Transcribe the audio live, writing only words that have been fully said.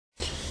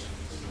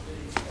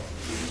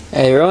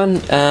Hey everyone,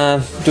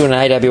 doing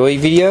an AWE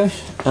video.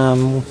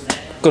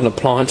 Got an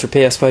appliance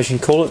repair, I suppose you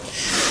can call it.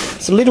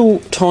 It's a little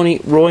tiny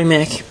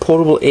Roymac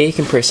portable air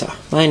compressor,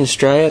 made in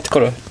Australia. It's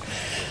got a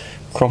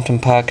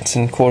Clynton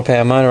Parkinson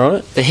quarter-power motor on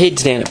it. The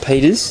head's down at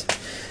Peter's.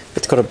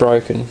 It's got a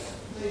broken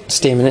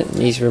stem in it,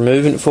 and he's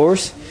removing it for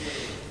us.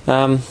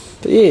 But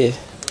yeah,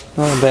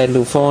 not a bad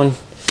little fine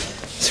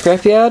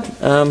scrapyard.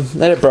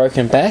 They had a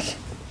broken back.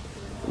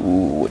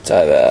 Ooh, it's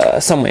over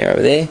somewhere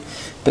over there.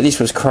 But this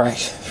was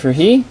cracked through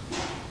here.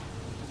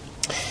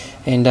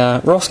 And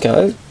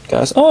Roscoe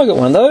goes, oh, I got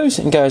one of those,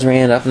 and goes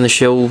around up in the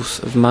shelves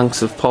of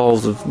monks of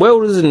piles of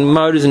welders and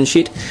motors and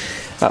shit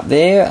up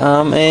there,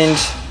 and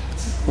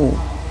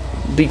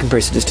big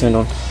compressor just turned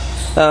on,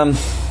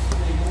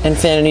 and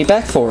found a new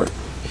back for it.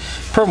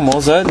 Problem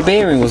was though, the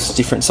bearing was a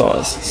different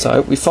size,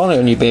 so we finally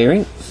got a new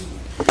bearing,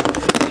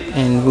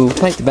 and we'll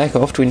take the back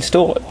off to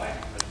install it.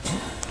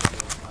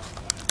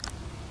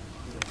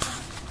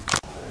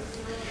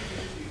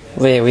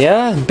 There we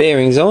are,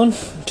 bearing's on.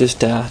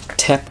 Just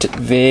tapped it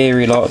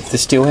very light with the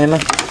steel hammer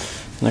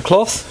and the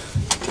cloth.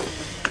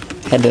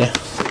 Had to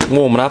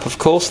warm it up, of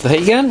course, the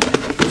heat gun.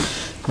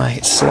 Make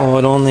it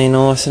slide on there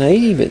nice and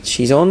easy, but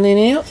she's on there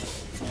now.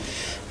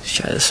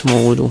 Show the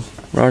small little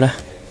rotor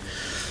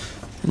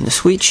and the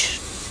switch,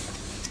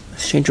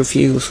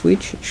 centrifugal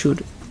switch. It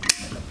should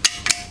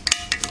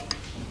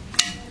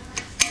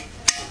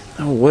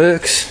all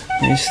works.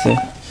 There's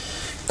the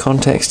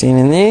contacts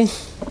in there.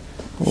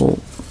 All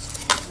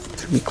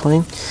should be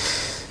clean.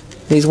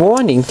 These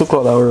windings look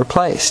like they were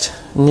replaced,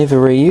 never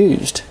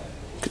reused.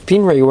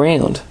 Been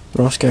rewound,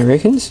 Roscoe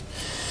reckons.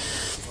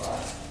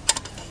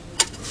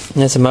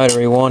 And that's a motor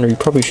rewinder, you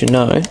probably should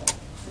know.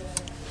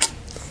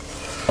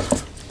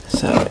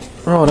 So,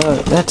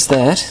 righto, that's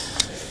that.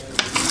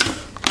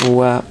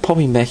 We'll pop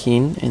him back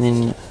in and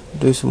then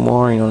do some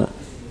wiring on it.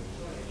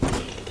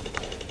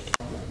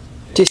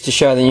 Just to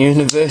show the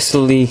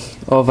universality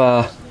of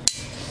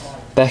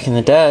back in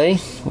the day,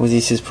 well,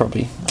 this is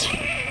probably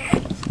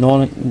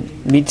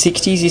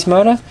mid-60s, this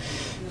motor,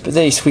 but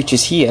these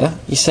switches here,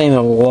 you see them in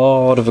a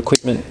lot of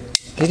equipment.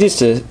 They're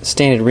just a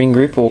standard ring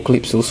grip or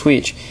calypso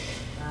switch,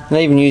 and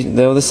they even use,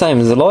 they're the same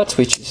as the light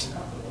switches.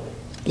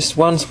 Just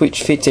one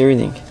switch fits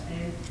everything.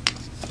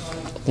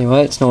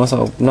 Anyway, it's nice,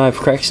 no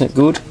cracks in it,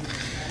 good.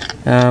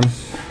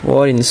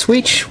 Wide in the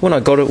switch. When I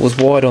got it was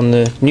wide on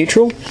the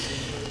neutral.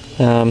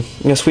 I'm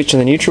going to switch on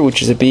the neutral,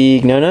 which is a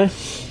big no-no.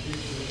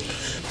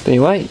 But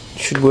anyway, it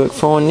should work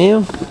fine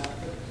now.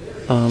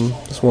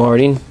 Just wire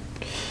it in,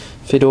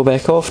 fit all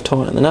back off,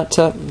 tighten the nuts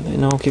up,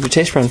 and I'll give a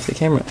test run for the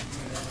camera.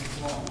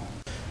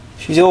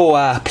 She's all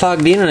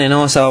plugged in on a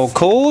nice old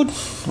cord,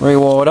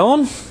 rewired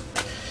on,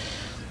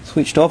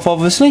 switched off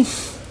obviously.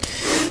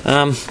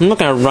 I'm not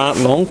going to run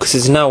it long because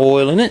there's no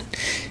oil in it,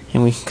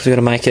 and because we've got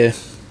to make a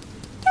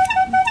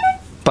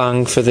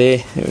bung for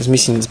there. It was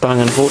missing its bung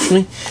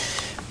unfortunately,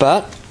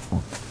 but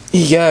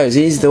here goes.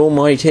 Here's the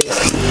almighty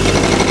test.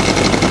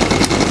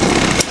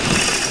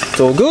 It's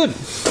all good.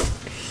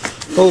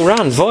 All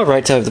runs,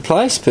 vibrates over the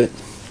place, but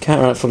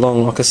can't run it for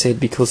long, like I said,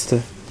 because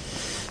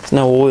there's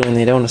no oil in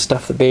there. Don't want to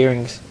stuff the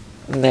bearings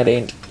in that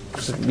end,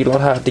 because it'd be a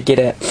lot hard to get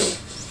at.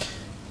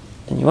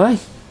 Anyway,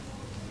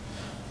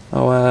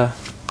 I'll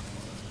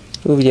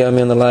do a video of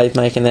me on the lathe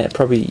making that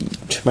probably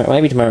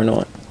maybe tomorrow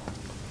night.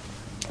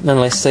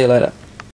 Nonetheless, see you later.